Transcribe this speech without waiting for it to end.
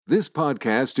This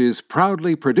podcast is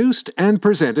proudly produced and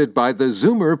presented by the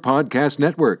Zoomer Podcast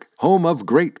Network, home of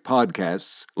great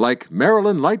podcasts like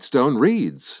Marilyn Lightstone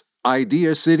Reads,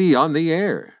 Idea City on the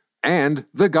Air, and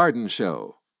The Garden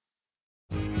Show.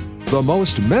 The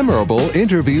most memorable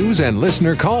interviews and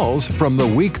listener calls from the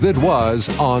week that was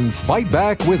on Fight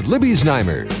Back with Libby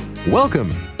Znaimer.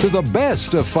 Welcome to the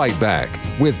best of Fight Back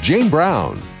with Jane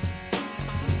Brown.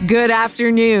 Good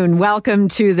afternoon. Welcome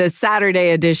to the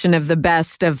Saturday edition of the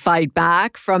Best of Fight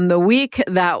Back from the week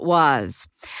that was.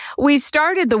 We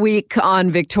started the week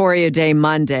on Victoria Day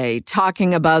Monday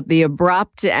talking about the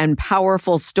abrupt and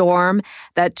powerful storm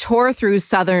that tore through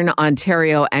southern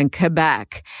Ontario and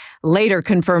Quebec, later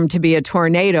confirmed to be a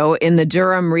tornado in the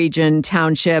Durham Region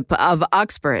township of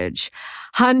Uxbridge.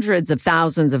 Hundreds of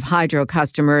thousands of hydro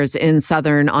customers in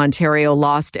southern Ontario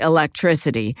lost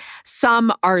electricity.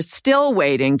 Some are still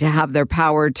waiting to have their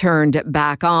power turned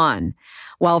back on.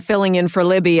 While filling in for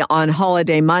Libby on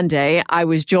Holiday Monday, I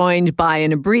was joined by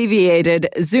an abbreviated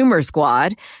Zoomer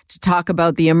squad to talk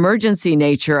about the emergency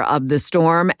nature of the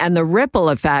storm and the ripple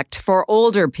effect for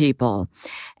older people.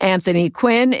 Anthony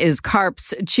Quinn is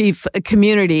CARP's Chief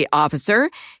Community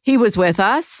Officer. He was with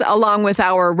us, along with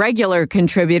our regular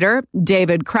contributor,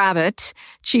 David Kravitz,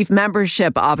 Chief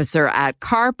Membership Officer at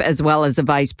CARP, as well as a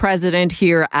Vice President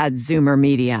here at Zoomer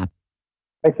Media.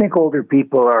 I think older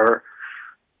people are,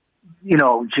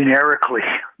 generically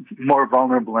more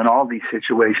vulnerable in all these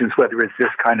situations, whether it's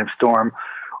this kind of storm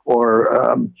or,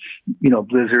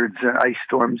 blizzards and ice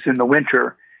storms in the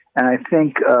winter. And I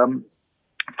think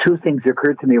two things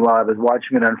occurred to me while I was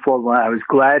watching it unfold. One, I was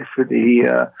glad for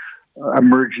the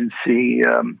emergency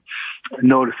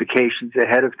notifications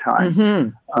ahead of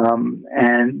time.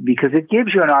 And because it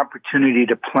gives you an opportunity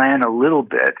to plan a little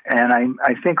bit. And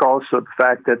I think also the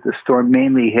fact that the storm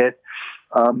mainly hit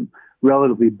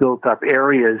relatively built-up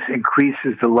areas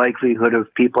increases the likelihood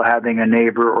of people having a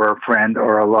neighbor or a friend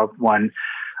or a loved one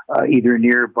either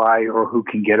nearby or who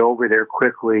can get over there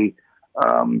quickly,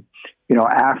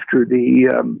 after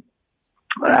the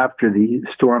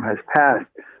storm has passed.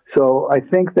 So I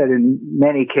think that in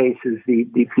many cases,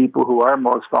 the people who are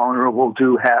most vulnerable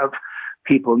do have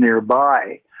people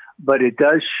nearby, but it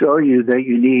does show you that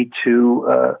you need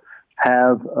to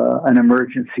have an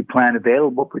emergency plan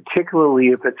available, particularly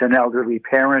if it's an elderly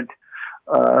parent.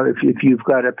 If you've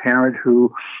got a parent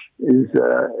who is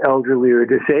elderly or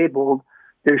disabled,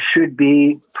 there should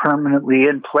be permanently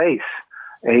in place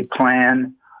a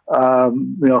plan.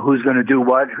 Who's going to do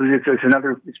what?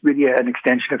 It's really an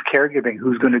extension of caregiving.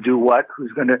 Who's going to do what?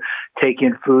 Who's going to take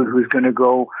in food? Who's going to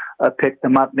go pick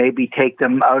them up? Maybe take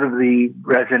them out of the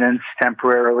residence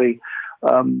temporarily.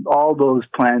 All those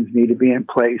plans need to be in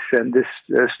place, and this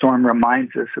storm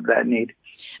reminds us of that need.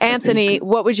 Anthony,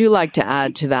 what would you like to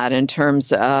add to that in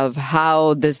terms of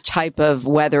how this type of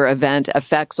weather event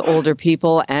affects older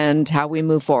people and how we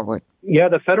move forward? Yeah,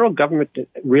 the federal government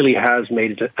really has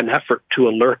made an effort to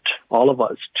alert all of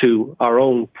us to our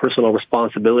own personal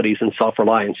responsibilities and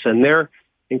self-reliance, and they're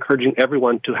encouraging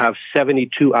everyone to have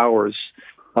 72 hours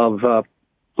of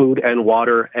food and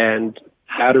water and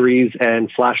batteries and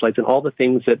flashlights and all the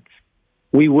things that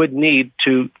we would need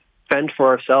to fend for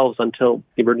ourselves until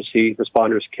the emergency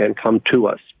responders can come to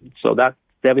us. So that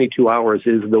 72 hours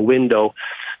is the window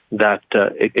that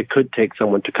it could take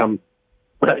someone to come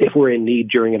if we're in need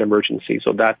during an emergency.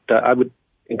 So that I would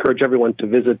encourage everyone to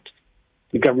visit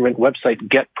the government website,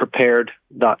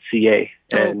 getprepared.ca,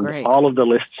 and all of the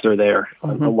lists are there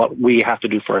on what we have to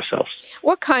do for ourselves.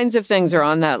 What kinds of things are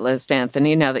on that list,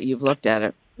 Anthony, now that you've looked at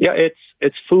it? Yeah,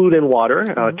 it's food and water,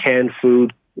 canned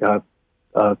food, a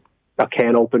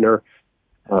can opener,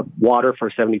 water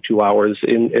for 72 hours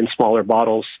in smaller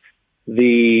bottles,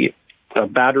 the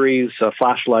batteries,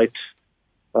 flashlight,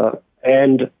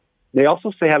 and they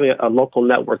also say having a local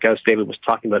network, as David was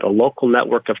talking about, a local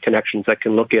network of connections that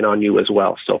can look in on you as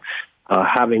well. So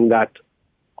having that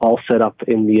all set up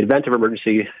in the event of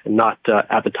emergency and not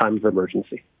at the time of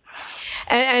emergency.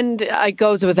 And it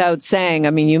goes without saying,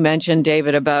 you mentioned,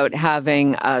 David, about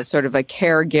having sort of a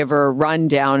caregiver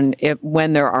rundown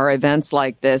when there are events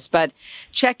like this, but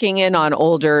checking in on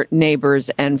older neighbors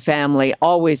and family,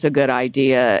 always a good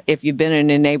idea. If you've been in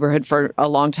a neighborhood for a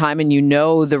long time and you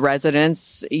know the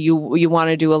residents, you want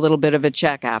to do a little bit of a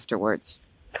check afterwards.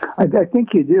 I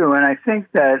think you do, and I think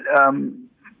that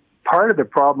part of the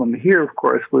problem here, of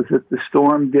course, was that the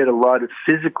storm did a lot of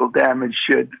physical damage.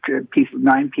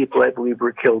 9 people, I believe,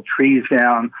 were killed, trees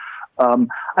down.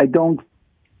 I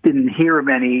didn't hear of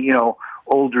any,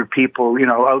 older people,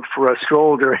 out for a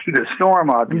stroll during the storm,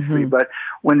 obviously. But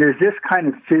when there's this kind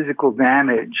of physical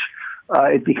damage,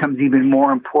 it becomes even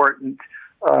more important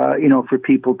for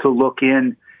people to look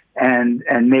in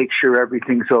and make sure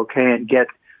everything's okay and get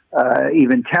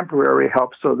even temporary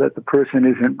help so that the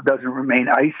person doesn't remain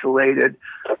isolated.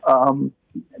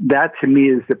 That to me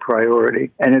is the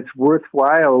priority. And it's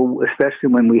worthwhile, especially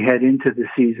when we head into the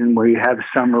season where you have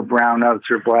summer brownouts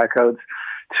or blackouts,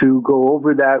 to go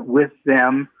over that with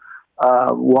them,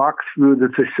 walk through the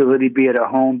facility, be it a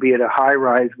home, be it a high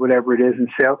rise, whatever it is, and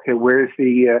say, okay, where's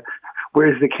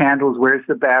the candles? Where's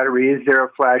the battery? Is there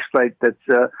a flashlight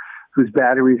whose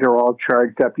batteries are all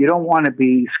charged up? You don't want to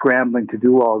be scrambling to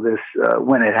do all this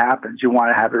when it happens. You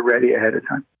want to have it ready ahead of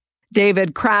time.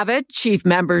 David Kravitz, Chief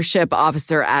Membership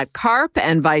Officer at CARP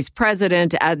and Vice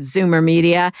President at Zoomer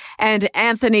Media, and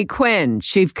Anthony Quinn,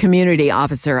 Chief Community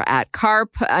Officer at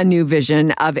CARP, A New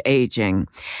Vision of Aging.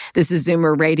 This is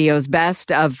Zoomer Radio's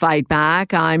Best of Fight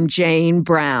Back. I'm Jane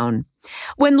Brown.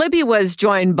 When Libby was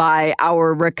joined by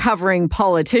our Recovering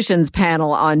Politicians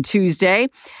panel on Tuesday,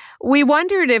 we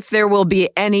wondered if there will be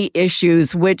any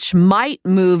issues which might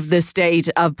move the state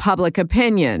of public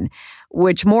opinion,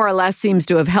 which more or less seems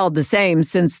to have held the same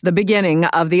since the beginning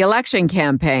of the election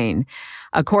campaign.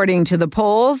 According to the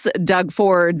polls, Doug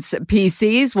Ford's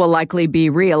PCs will likely be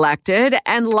reelected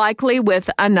and likely with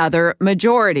another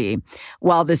majority,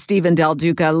 while the Stephen Del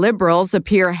Duca Liberals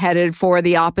appear headed for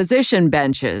the opposition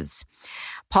benches.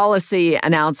 Policy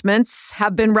announcements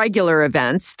have been regular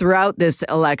events throughout this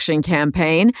election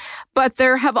campaign, but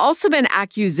there have also been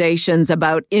accusations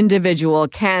about individual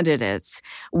candidates,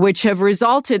 which have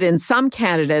resulted in some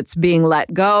candidates being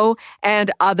let go and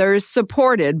others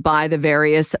supported by the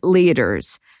various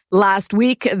leaders. Last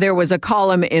week, there was a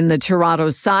column in the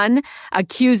Toronto Sun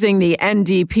accusing the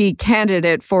NDP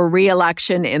candidate for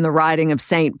re-election in the riding of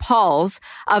St. Paul's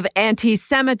of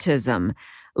anti-Semitism.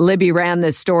 Libby ran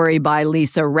this story by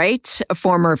Lisa Raitt, a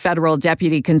former federal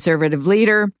deputy Conservative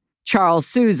leader, Charles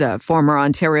Sousa, former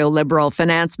Ontario Liberal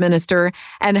finance minister,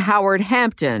 and Howard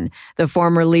Hampton, the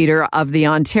former leader of the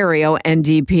Ontario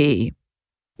NDP.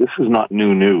 This is not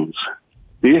new news.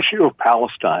 The issue of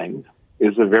Palestine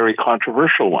is a very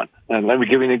controversial one. And let me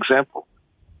give you an example.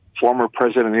 Former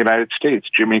President of the United States,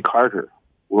 Jimmy Carter,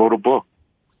 wrote a book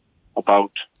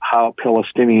about how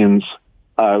Palestinians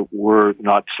were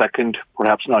not second,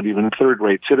 perhaps not even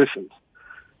third-rate citizens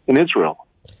in Israel.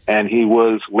 And he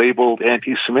was labeled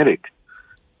anti-Semitic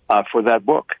for that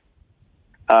book.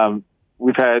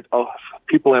 We've had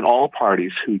people in all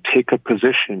parties who take a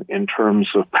position in terms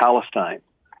of Palestine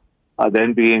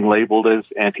then being labeled as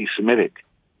anti-Semitic.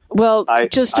 Well,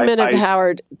 just a minute,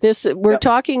 Howard. We're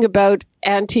talking about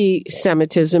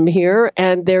anti-Semitism here,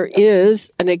 and there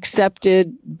is an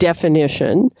accepted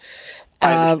definition.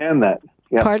 I understand that.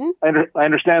 Yeah. Pardon? I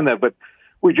understand that, but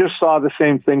we just saw the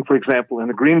same thing, for example, in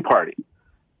the Green Party,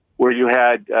 where you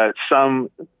had some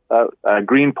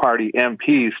Green Party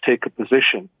MPs take a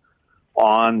position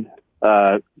on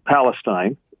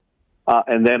Palestine,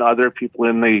 and then other people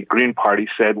in the Green Party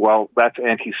said, well, that's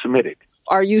anti-Semitic.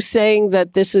 Are you saying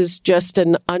that this is just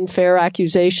an unfair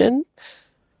accusation?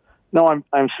 No,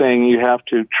 I'm saying you have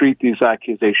to treat these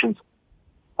accusations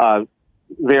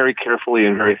very carefully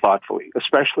and very thoughtfully,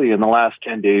 especially in the last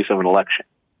 10 days of an election.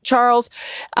 Charles,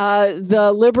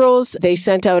 the Liberals, they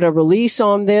sent out a release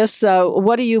on this.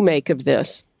 What do you make of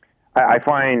this? I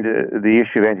find the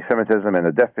issue of anti-Semitism and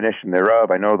the definition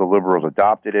thereof, I know the Liberals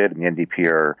adopted it, and the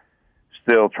NDP are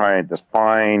still trying to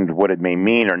define what it may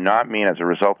mean or not mean as a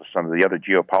result of some of the other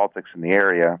geopolitics in the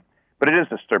area. But it is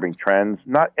disturbing trends,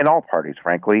 not in all parties,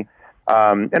 frankly.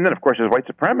 And then, of course, there's white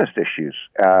supremacist issues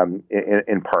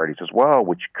in parties as well,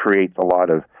 which creates a lot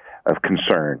of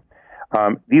concern.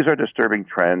 These are disturbing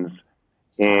trends,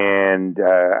 and,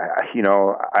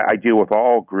 I deal with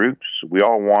all groups. We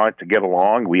all want to get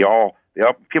along.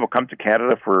 People come to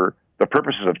Canada for the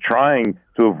purposes of trying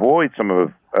to avoid some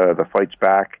of the fights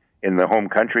back in the home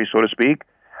country, so to speak.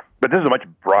 But this is a much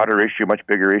broader issue, much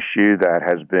bigger issue that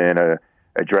has been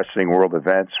addressing world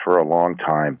events for a long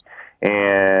time.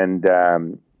 And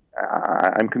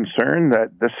I'm concerned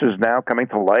that this is now coming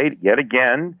to light yet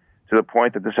again, to the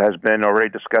point that this has been already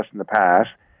discussed in the past,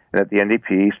 and that the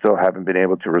NDP still haven't been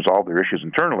able to resolve their issues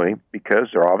internally because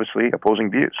they're obviously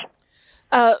opposing views.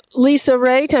 Lisa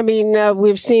Raitt, I mean,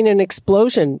 we've seen an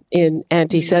explosion in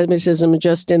anti-Semitism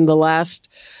just in the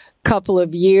last couple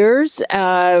of years.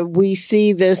 We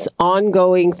see this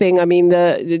ongoing thing. I mean,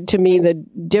 to me, the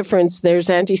difference, there's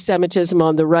anti-Semitism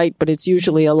on the right, but it's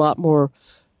usually a lot more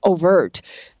overt.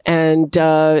 And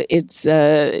it's,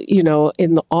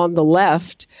 on the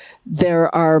left,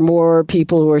 there are more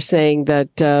people who are saying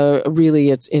that really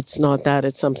it's not that,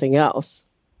 it's something else.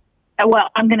 Well,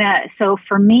 so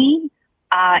for me,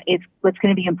 what's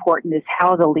going to be important is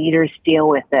how the leaders deal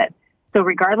with it. So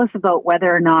regardless about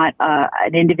whether or not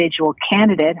an individual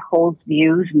candidate holds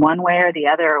views one way or the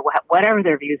other, or whatever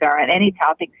their views are on any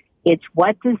topic, it's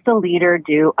what does the leader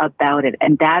do about it?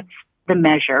 And that's the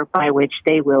measure by which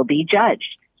they will be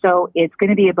judged. So it's going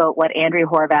to be about what Andrea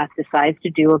Horwath decides to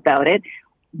do about it,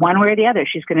 one way or the other.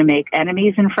 She's going to make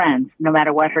enemies and friends, no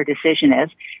matter what her decision is.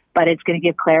 But it's going to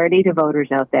give clarity to voters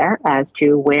out there as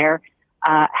to where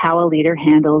how a leader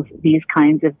handles these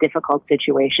kinds of difficult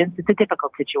situations. It's a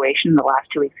difficult situation in the last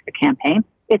 2 weeks of the campaign.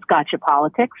 It's gotcha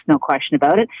politics, no question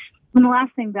about it. And the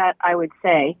last thing that I would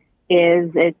say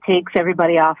is it takes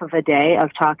everybody off of a day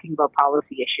of talking about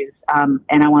policy issues,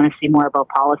 and I want to see more about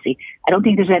policy. I don't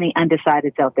think there's any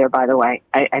undecideds out there, by the way.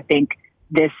 I think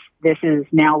this is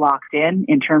now locked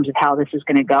in terms of how this is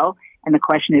going to go, and the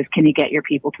question is, can you get your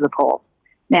people to the polls?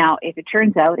 Now, if it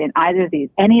turns out in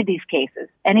any of these cases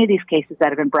that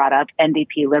have been brought up,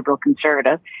 NDP, Liberal,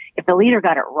 Conservative, if the leader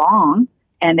got it wrong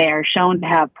and they are shown to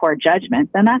have poor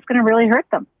judgment, then that's going to really hurt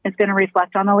them. It's going to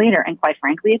reflect on the leader, and quite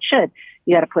frankly, it should.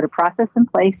 You got to put a process in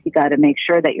place. You got to make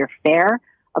sure that you're fair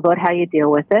about how you deal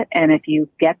with it, and if you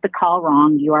get the call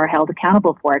wrong, you are held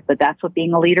accountable for it. But that's what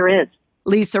being a leader is.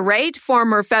 Lisa Raitt,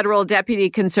 former federal deputy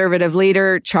Conservative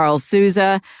leader Charles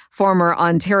Sousa, former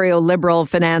Ontario Liberal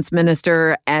finance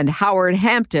minister, and Howard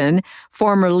Hampton,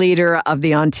 former leader of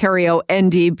the Ontario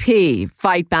NDP,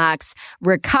 Fight Back's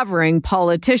Recovering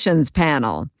Politicians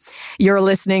panel. You're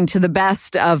listening to the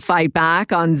best of Fight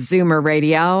Back on Zoomer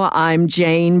Radio. I'm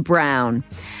Jane Brown.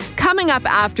 Coming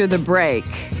up after the break,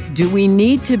 do we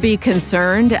need to be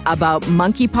concerned about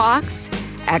monkeypox?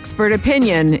 Expert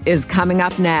opinion is coming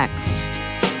up next.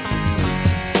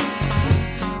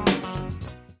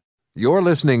 You're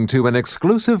listening to an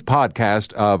exclusive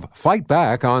podcast of Fight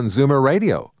Back on Zoomer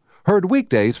Radio. Heard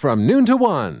weekdays from noon to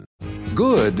 1.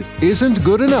 Good isn't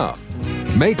good enough.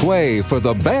 Make way for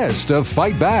the best of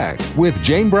Fight Back with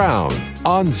Jane Brown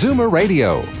on Zoomer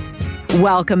Radio.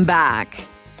 Welcome back.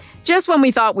 Just when we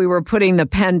thought we were putting the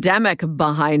pandemic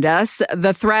behind us,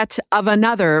 the threat of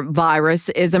another virus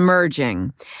is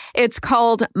emerging. It's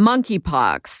called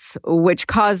monkeypox, which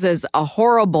causes a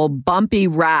horrible bumpy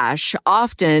rash,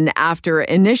 often after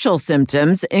initial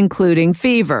symptoms, including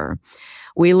fever.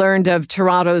 We learned of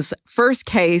Toronto's first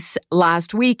case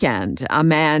last weekend, a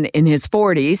man in his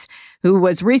 40s who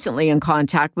was recently in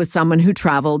contact with someone who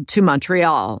traveled to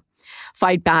Montreal.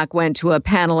 Fight Back went to a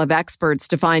panel of experts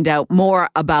to find out more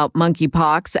about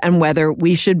monkeypox and whether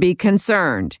we should be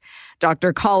concerned.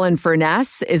 Dr. Colin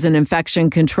Furness is an infection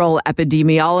control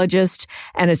epidemiologist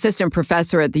and assistant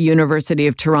professor at the University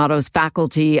of Toronto's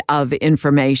Faculty of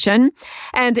Information.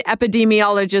 And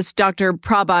epidemiologist Dr.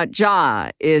 Prabhat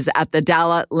Jha is at the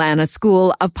Dalla Lana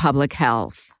School of Public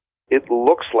Health. It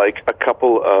looks like a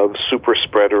couple of super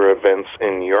spreader events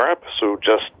in Europe, so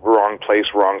just wrong place,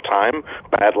 wrong time,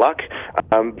 bad luck,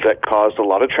 that caused a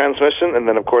lot of transmission, and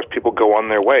then of course people go on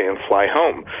their way and fly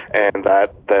home, and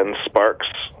that then sparks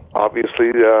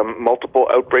obviously multiple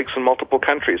outbreaks in multiple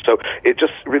countries. So it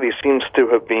just really seems to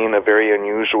have been a very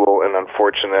unusual and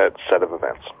unfortunate set of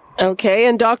events. Okay,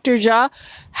 and Dr. Jha,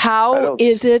 how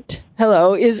is it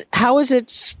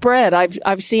spread?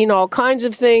 I've seen all kinds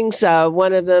of things.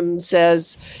 One of them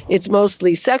says it's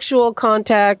mostly sexual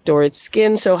contact or it's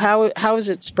skin. So how is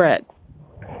it spread?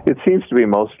 It seems to be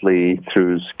mostly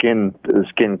through skin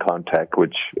contact,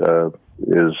 which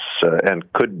is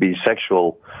and could be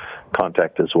sexual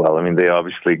contact as well. I mean, they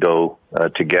obviously go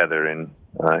together in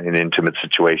intimate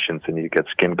situations, and you get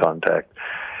skin contact.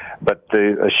 But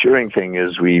the assuring thing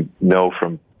is we know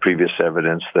from previous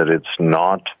evidence that it's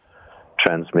not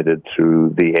transmitted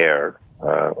through the air,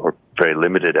 or very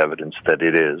limited evidence that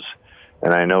it is.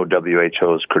 And I know WHO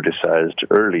was criticized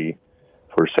early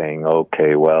for saying,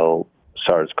 okay, well,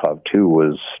 SARS-CoV-2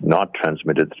 was not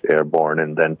transmitted airborne,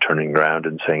 and then turning around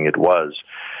and saying it was.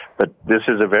 But this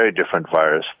is a very different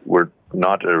virus. We're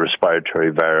not a respiratory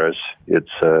virus. It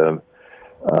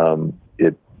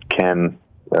can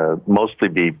mostly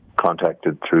be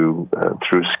contacted through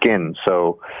skin.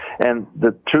 So, and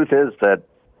the truth is that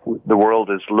the world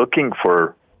is looking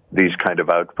for these kind of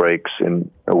outbreaks in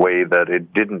a way that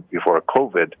it didn't before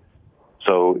COVID.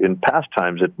 So in past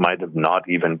times, it might have not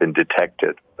even been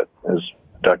detected. But as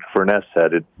Dr. Furness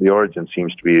said, the origin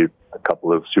seems to be a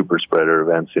couple of super spreader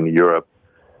events in Europe.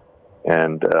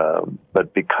 And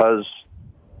but because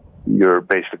you're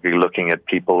basically looking at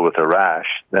people with a rash,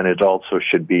 then it also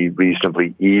should be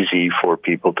reasonably easy for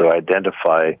people to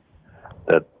identify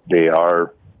that they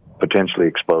are potentially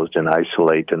exposed and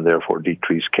isolate and therefore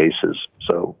decrease cases.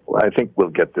 So I think we'll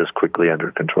get this quickly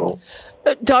under control.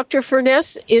 Dr.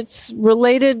 Furness, it's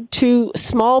related to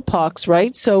smallpox,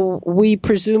 right? So we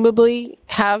presumably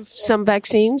have some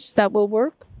vaccines that will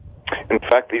work? In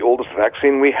fact, the oldest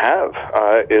vaccine we have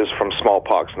is from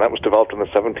smallpox, and that was developed in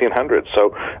the 1700s.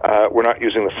 So we're not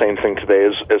using the same thing today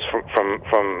as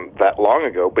from that long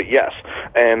ago. But yes,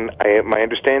 and my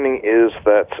understanding is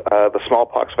that the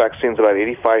smallpox vaccine is about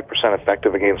 85%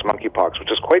 effective against monkeypox,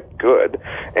 which is quite good.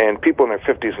 And people in their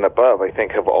 50s and above, I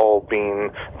think, have all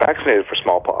been vaccinated for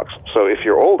smallpox. So if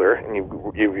you're older and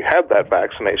you had that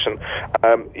vaccination,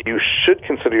 you should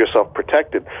consider yourself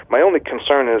protected. My only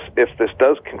concern is if this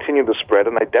does continue to spread,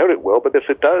 and I doubt it will, but if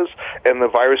it does and the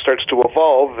virus starts to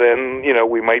evolve, then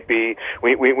we might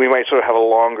sort of have a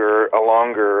longer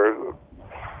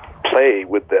play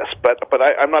with this, but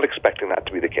I'm not expecting that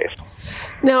to be the case.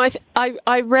 Now,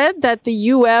 I read that the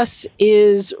U.S.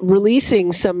 is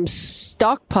releasing some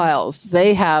stockpiles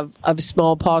they have of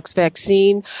smallpox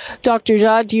vaccine. Dr.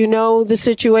 Jha, do you know the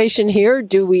situation here?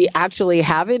 Do we actually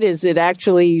have it? Is it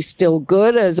actually still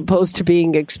good as opposed to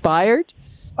being expired?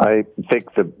 I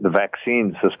think the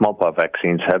vaccines, the smallpox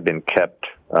vaccines, have been kept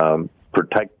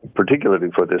particularly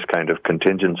for this kind of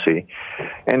contingency.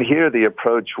 And here the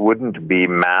approach wouldn't be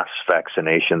mass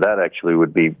vaccination. That actually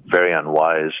would be very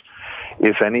unwise.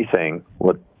 If anything,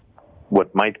 what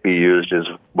might be used is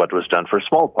what was done for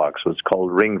smallpox, what's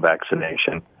called ring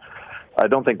vaccination. I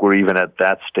don't think we're even at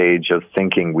that stage of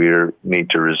thinking we need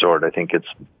to resort. I think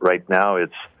right now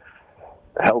it's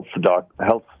health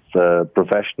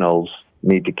professionals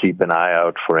need to keep an eye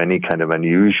out for any kind of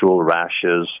unusual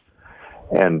rashes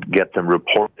and get them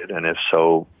reported, and if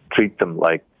so, treat them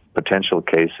like potential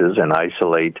cases and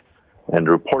isolate and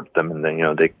report them, and then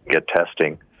they get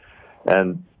testing.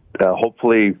 And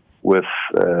hopefully with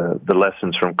the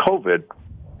lessons from COVID,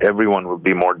 everyone will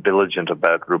be more diligent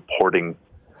about reporting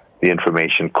the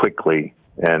information quickly,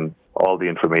 and all the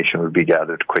information will be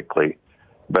gathered quickly.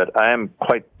 But I am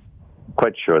quite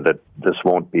sure that this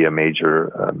won't be a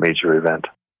major event.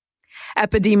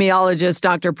 Epidemiologist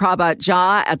Dr. Prabhat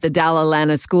Jha at the Dalla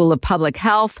Lana School of Public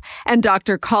Health and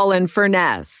Dr. Colin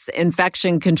Furness,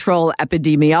 infection control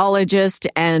epidemiologist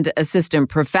and assistant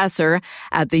professor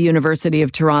at the University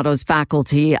of Toronto's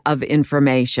Faculty of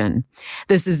Information.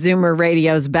 This is Zoomer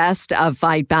Radio's Best of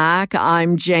Fight Back.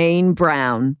 I'm Jane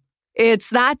Brown. It's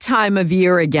that time of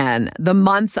year again, the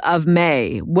month of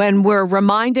May, when we're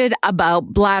reminded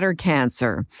about bladder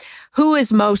cancer. Who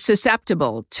is most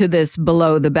susceptible to this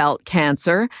below-the-belt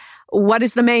cancer? What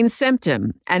is the main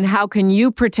symptom? And how can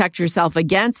you protect yourself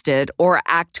against it or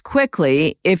act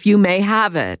quickly if you may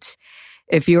have it?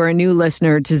 If you're a new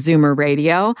listener to Zoomer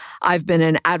Radio, I've been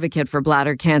an advocate for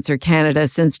Bladder Cancer Canada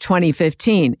since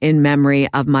 2015 in memory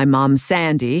of my mom,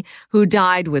 Sandy, who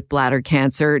died with bladder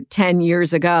cancer 10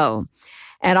 years ago.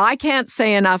 And I can't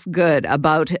say enough good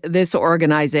about this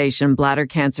organization, Bladder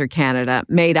Cancer Canada,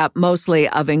 made up mostly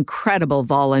of incredible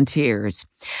volunteers.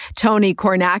 Tony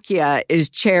Cornacchia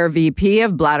is Chair VP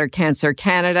of Bladder Cancer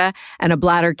Canada and a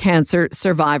bladder cancer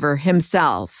survivor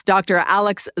himself. Dr.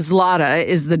 Alex Zlotta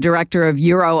is the Director of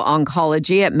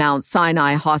Uro-Oncology at Mount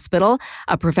Sinai Hospital,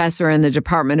 a professor in the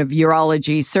Department of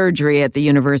Urology Surgery at the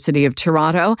University of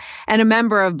Toronto, and a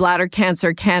member of Bladder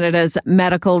Cancer Canada's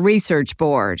Medical Research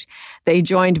Board. They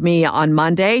joined me on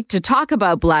Monday to talk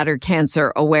about bladder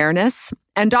cancer awareness,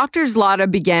 and Dr. Zlotta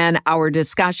began our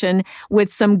discussion with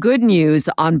some good news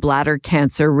on bladder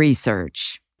cancer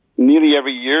research. Nearly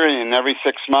every year and every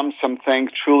 6 months, something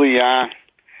truly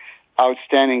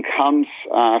outstanding comes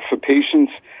for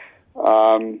patients.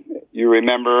 You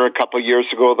remember a couple of years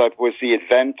ago that was the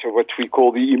advent of what we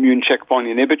call the immune checkpoint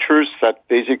inhibitors that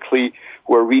basically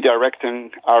were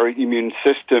redirecting our immune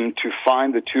system to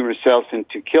find the tumor cells and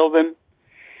to kill them.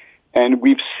 And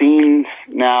we've seen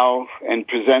now and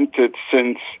presented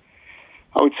since,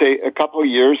 I would say, a couple of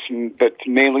years, but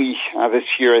mainly this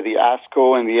year at the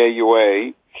ASCO and the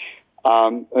AUA,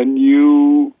 a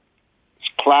new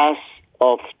class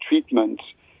of treatments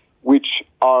which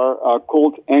are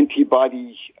called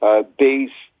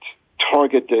antibody-based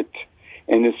targeted,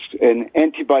 and it's an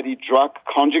antibody drug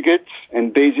conjugate,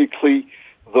 and basically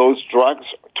those drugs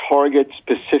target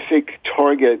specific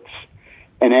targets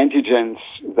and antigens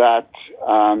that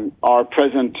are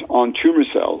present on tumor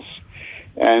cells.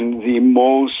 And the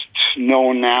most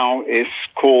known now is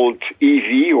called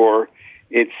EV, or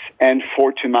it's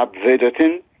enfortumab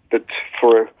vedotin, but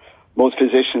for most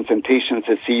physicians and patients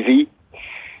it's EV.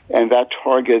 And that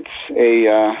targets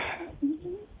a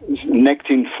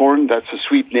nectin form, that's a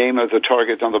sweet name of the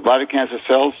target on the bladder cancer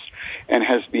cells, and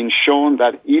has been shown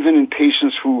that even in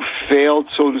patients who failed,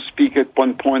 so to speak, at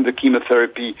one point the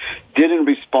chemotherapy, didn't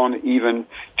respond even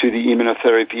to the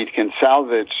immunotherapy, it can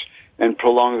salvage and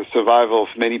prolong the survival of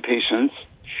many patients.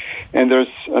 And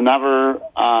there's another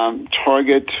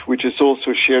target which is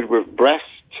also shared with breast,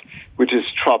 which is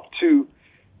TROP2,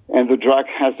 and the drug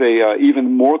has a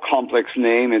even more complex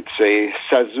name. It's a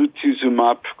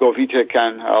sacituzumab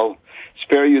govitecan. I'll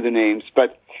spare you the names,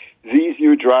 but these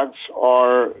new drugs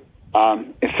are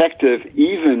effective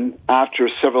even after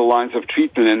several lines of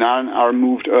treatment and are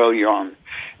moved early on.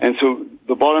 And so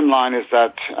the bottom line is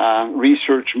that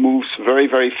research moves very,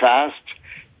 very fast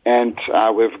and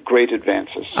with great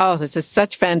advances. Oh, this is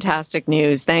such fantastic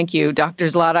news. Thank you, Dr.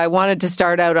 Zlotta. I wanted to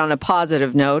start out on a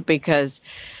positive note because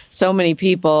so many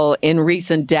people in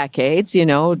recent decades,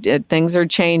 things are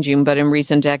changing, but in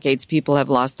recent decades, people have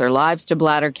lost their lives to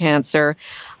bladder cancer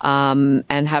and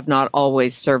have not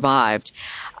always survived.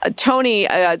 Tony,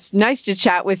 it's nice to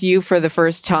chat with you for the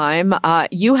first time.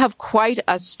 You have quite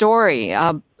a story.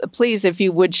 Please, if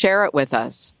you would share it with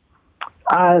us.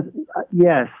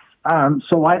 Yes.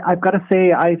 So I've got to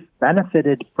say I've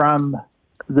benefited from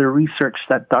the research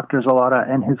that Dr. Zlotta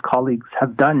and his colleagues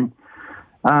have done.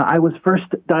 I was first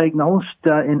diagnosed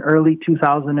in early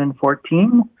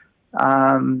 2014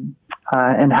 and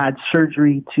had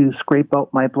surgery to scrape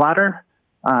out my bladder,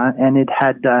 and it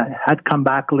had come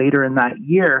back later in that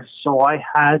year. So I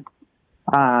had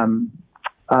 4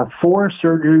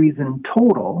 surgeries in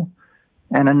total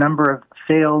and a number of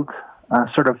failed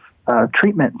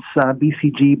treatments,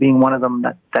 BCG being one of them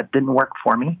that didn't work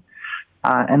for me.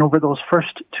 And over those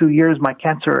first 2 years, my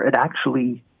cancer had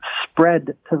actually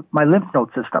spread to my lymph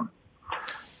node system.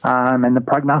 And the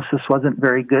prognosis wasn't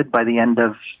very good by the end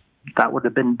of, that would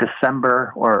have been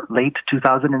December or late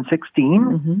 2016.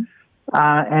 Mm-hmm.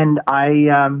 And I,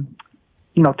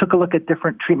 took a look at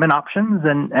different treatment options,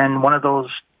 and one of those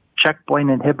checkpoint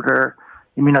inhibitor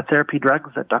immunotherapy drugs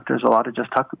that Dr. Zlotta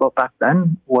just talked about back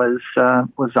then was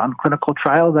on clinical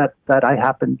trial that I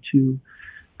happened to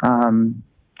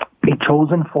be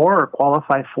chosen for or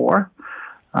qualify for.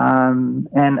 And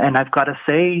I've got to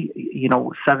say,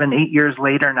 7-8 years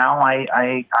later now, I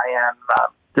am,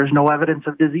 there's no evidence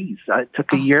of disease. It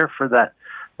took a year for the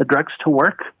drugs to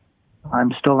work.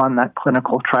 I'm still on that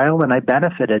clinical trial, and I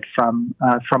benefited from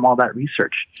all that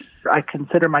research. I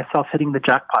consider myself hitting the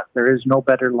jackpot. There is no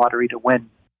better lottery to win.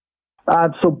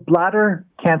 So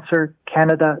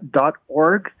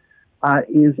bladdercancercanada.org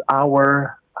is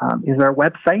our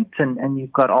website, and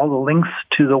you've got all the links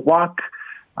to the walk,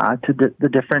 to the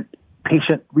different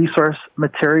patient resource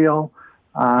material,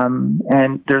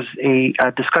 and there's a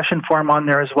discussion forum on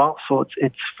there as well. So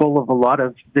it's full of a lot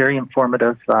of very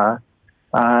informative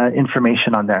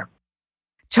information on there.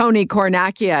 Tony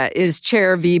Cornacchia is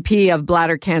Chair VP of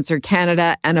Bladder Cancer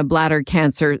Canada and a bladder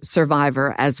cancer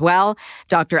survivor as well.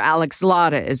 Dr. Alex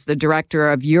Zlotta is the Director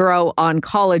of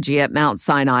Uro-Oncology at Mount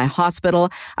Sinai Hospital,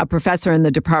 a professor in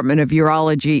the Department of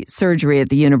Urology Surgery at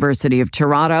the University of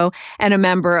Toronto, and a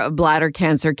member of Bladder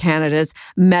Cancer Canada's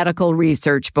Medical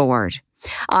Research Board.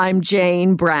 I'm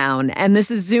Jane Brown, and this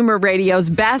is Zoomer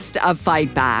Radio's Best of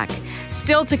Fight Back.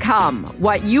 Still to come,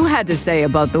 what you had to say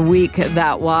about the week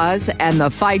that was and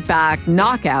the Fight Back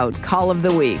Knockout Call of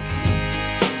the Week.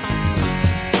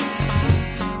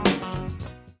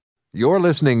 You're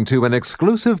listening to an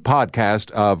exclusive podcast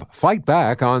of Fight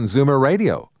Back on Zoomer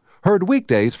Radio. Heard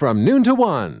weekdays from noon to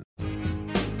 1.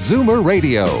 Zoomer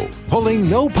Radio, pulling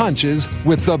no punches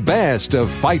with the best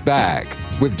of Fight Back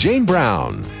with Jane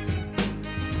Brown.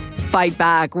 Fight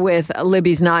Back with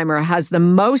Libby Znaimer has the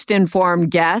most informed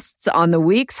guests on the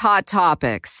week's hot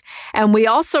topics. And we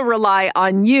also rely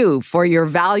on you for your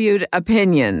valued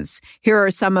opinions. Here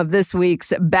are some of this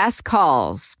week's best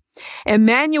calls.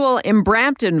 Emmanuel in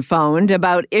Brampton phoned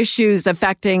about issues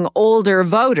affecting older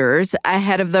voters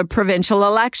ahead of the provincial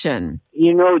election.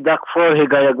 Doug Ford, he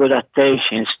got a good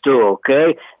attention too,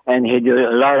 okay? And he did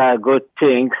a lot of good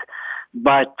things.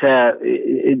 But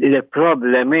the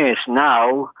problem is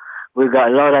now, we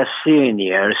got a lot of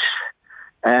seniors,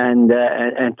 and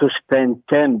to spend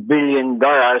 $10 billion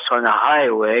on a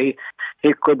highway,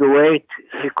 he could wait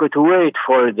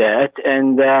for that,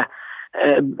 and the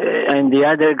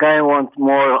other guy wants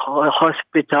more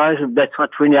hospitals. That's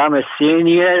what we need. I'm a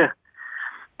senior,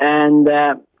 and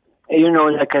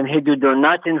and he do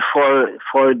nothing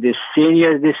for the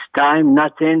senior this time,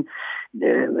 nothing.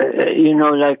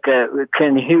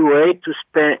 Can he wait to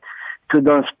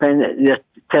don't spend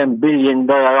 $10 billion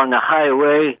on a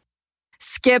highway?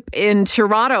 Skip in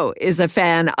Toronto is a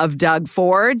fan of Doug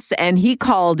Ford's, and he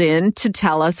called in to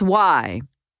tell us why.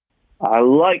 I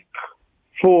like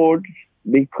Ford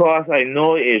because I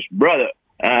know his brother,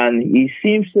 and he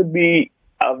seems to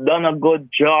have done a good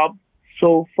job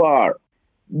so far.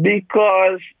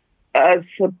 Because as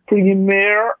a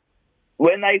premier,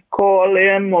 when I call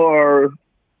him or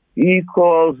he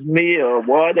calls me or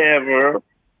whatever,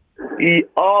 he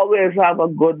always have a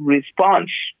good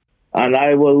response. And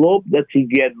I will hope that he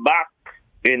get back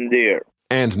in there.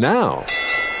 And now,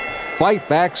 Fight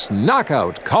Back's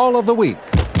Knockout Call of the Week.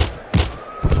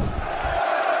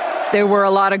 There were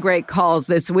a lot of great calls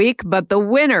this week, but the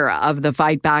winner of the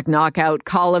Fight Back Knockout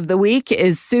Call of the Week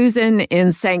is Susan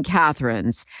in St.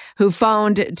 Catharines, who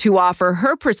phoned to offer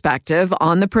her perspective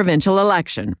on the provincial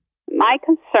election. My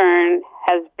concern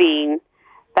has been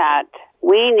that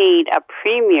we need a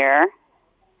premier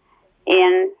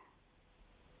in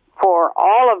for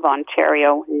all of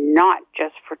Ontario, not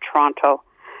just for Toronto.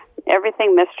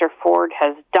 Everything Mr. Ford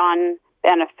has done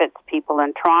benefits people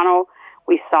in Toronto.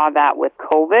 We saw that with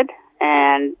COVID,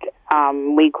 and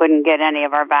we couldn't get any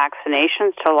of our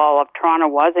vaccinations till all of Toronto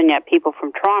was, and yet people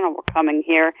from Toronto were coming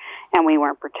here, and we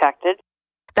weren't protected.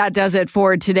 That does it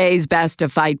for today's Best of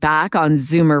Fight Back on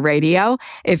Zoomer Radio.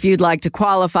 If you'd like to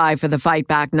qualify for the Fight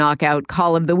Back Knockout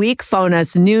Call of the Week, phone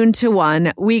us noon to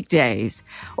 1 weekdays.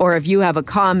 Or if you have a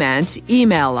comment,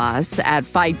 email us at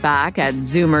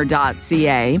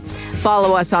fightback@zoomer.ca.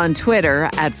 Follow us on Twitter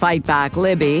at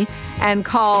FightbackLibby and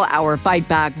call our Fight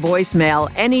Back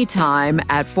voicemail anytime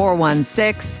at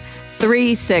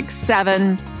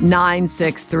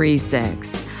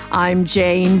 416-367-9636. I'm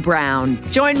Jane Brown.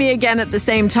 Join me again at the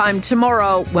same time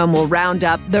tomorrow when we'll round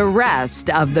up the rest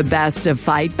of the Best of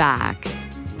Fight Back.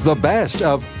 The Best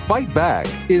of Fight Back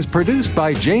is produced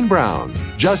by Jane Brown,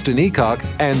 Justin Eacock,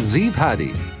 and Zeev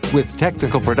Hadi, with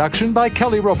technical production by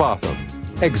Kelly Robotham.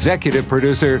 Executive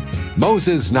producer,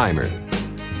 Moses Znaimer.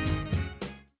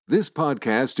 This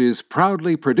podcast is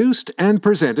proudly produced and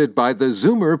presented by the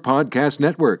Zoomer Podcast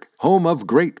Network, home of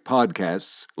great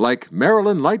podcasts like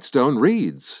Marilyn Lightstone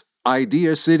Reads,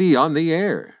 Idea City on the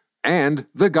Air, and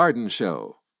The Garden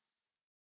Show.